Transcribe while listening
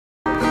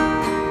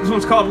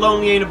one's called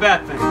Lonely Ain't a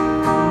Bad Thing.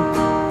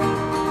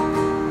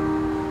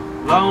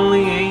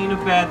 Lonely ain't a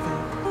bad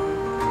thing.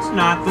 It's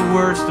not the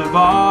worst of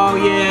all.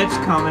 Yeah, it's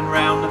coming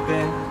round the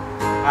bend.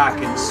 I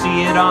can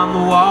see it on the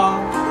wall.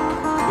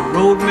 The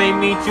road may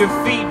meet your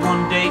feet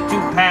one day.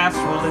 Two paths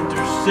will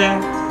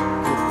intersect.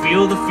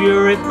 You'll feel the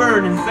fury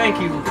burning. Thank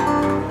you.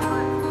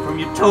 From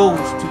your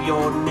toes to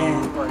your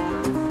neck.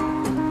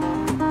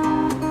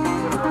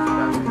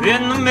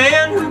 Then the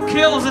man who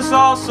kills us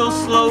all so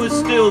slow is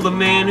still the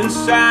man who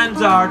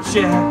signs our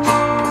checks.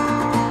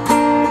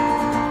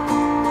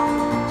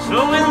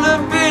 So in the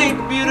big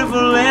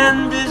beautiful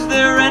land, is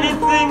there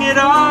anything at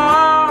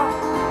all?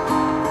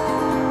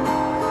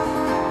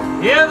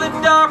 Yeah, the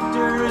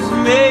doctor is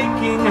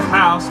making a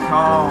house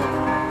call.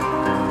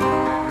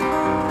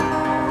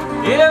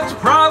 Its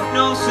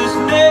prognosis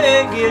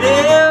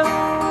negative.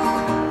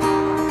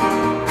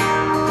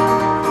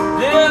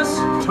 This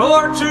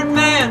tortured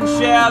man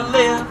shall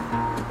live.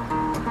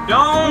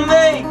 Don't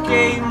make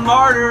a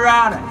martyr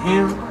out of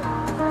him.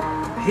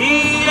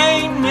 He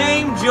ain't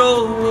named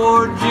Joe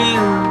or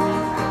Jim,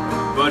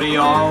 but he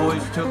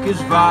always took his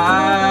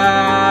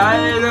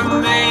vitamins.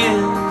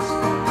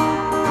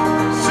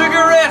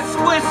 Cigarettes,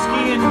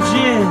 whiskey, and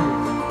gin.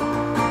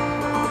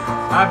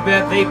 I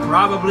bet they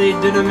probably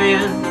did him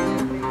in.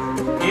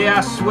 Yeah,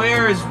 I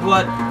swear is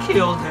what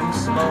killed him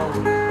slow.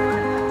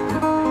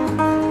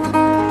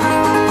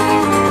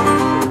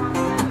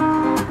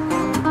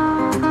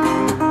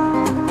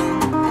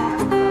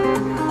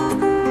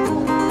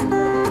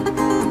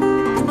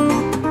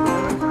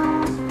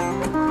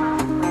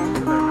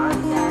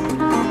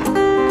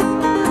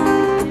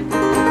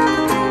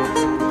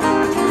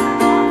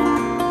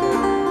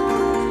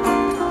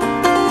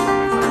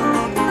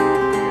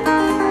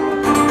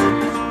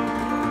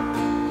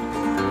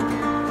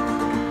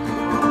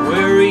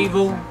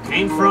 Evil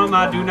came from,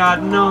 I do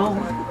not know.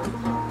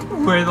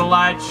 Where the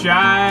light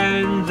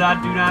shines, I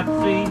do not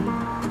see.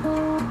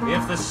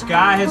 If the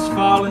sky has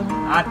fallen,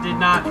 I did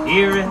not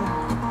hear it.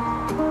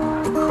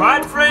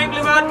 Quite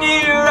frankly, my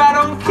dear, I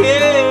don't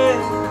care.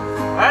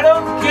 I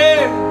don't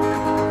care.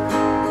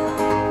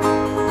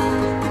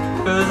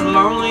 'Cause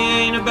lonely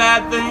ain't a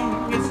bad thing.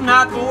 It's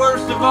not the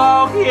worst of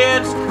all. Yeah,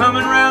 it's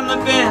coming round the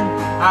bend.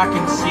 I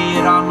can see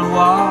it on the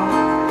wall.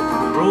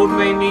 The road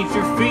may meet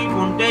your feet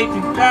one day,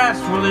 two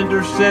paths will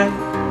intersect.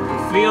 You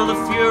feel the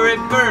fury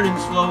burning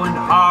slow and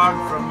hard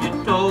from your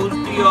toes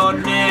to your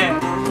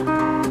neck.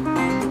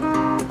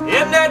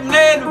 And that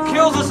man who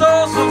kills us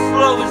all so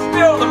slow is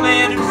still the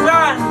man who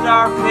signs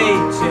our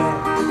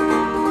paychecks.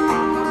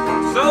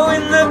 So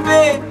in the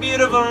big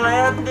beautiful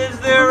land, is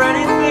there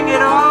anything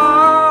at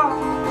all?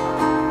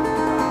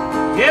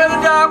 Yeah, the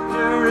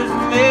doctor is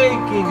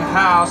making a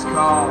house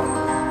call.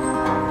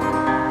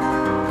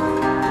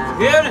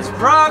 And its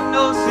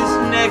prognosis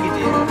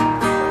negative.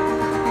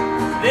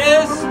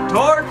 This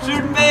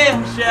tortured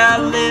man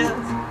shall live.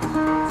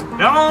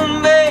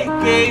 Don't make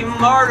a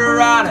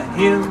martyr out of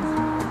him.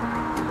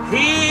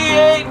 He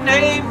ain't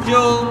named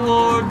Joe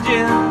or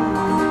Jim,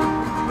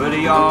 but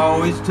he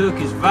always took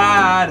his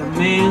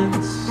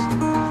vitamins.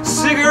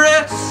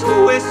 Cigarettes,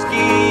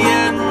 whiskey,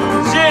 and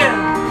gin.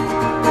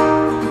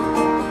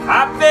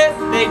 I bet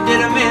they did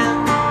him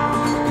in.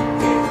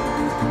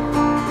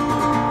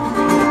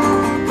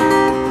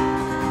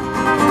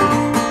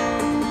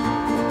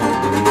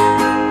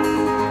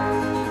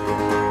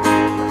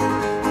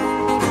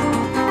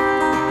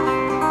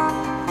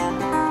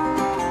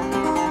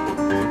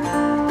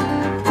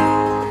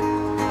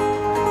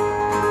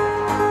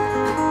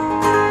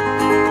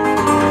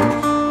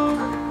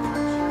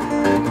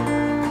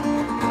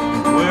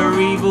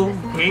 Evil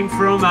came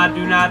from, I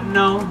do not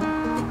know.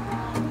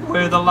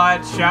 Where the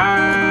light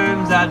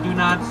shines, I do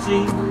not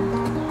see.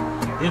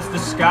 If the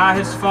sky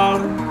has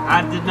fallen,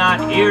 I did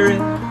not hear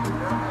it.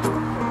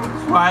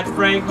 Quite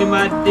frankly,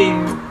 my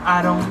dear,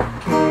 I don't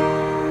care.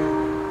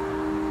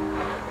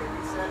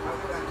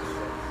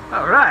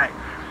 All right.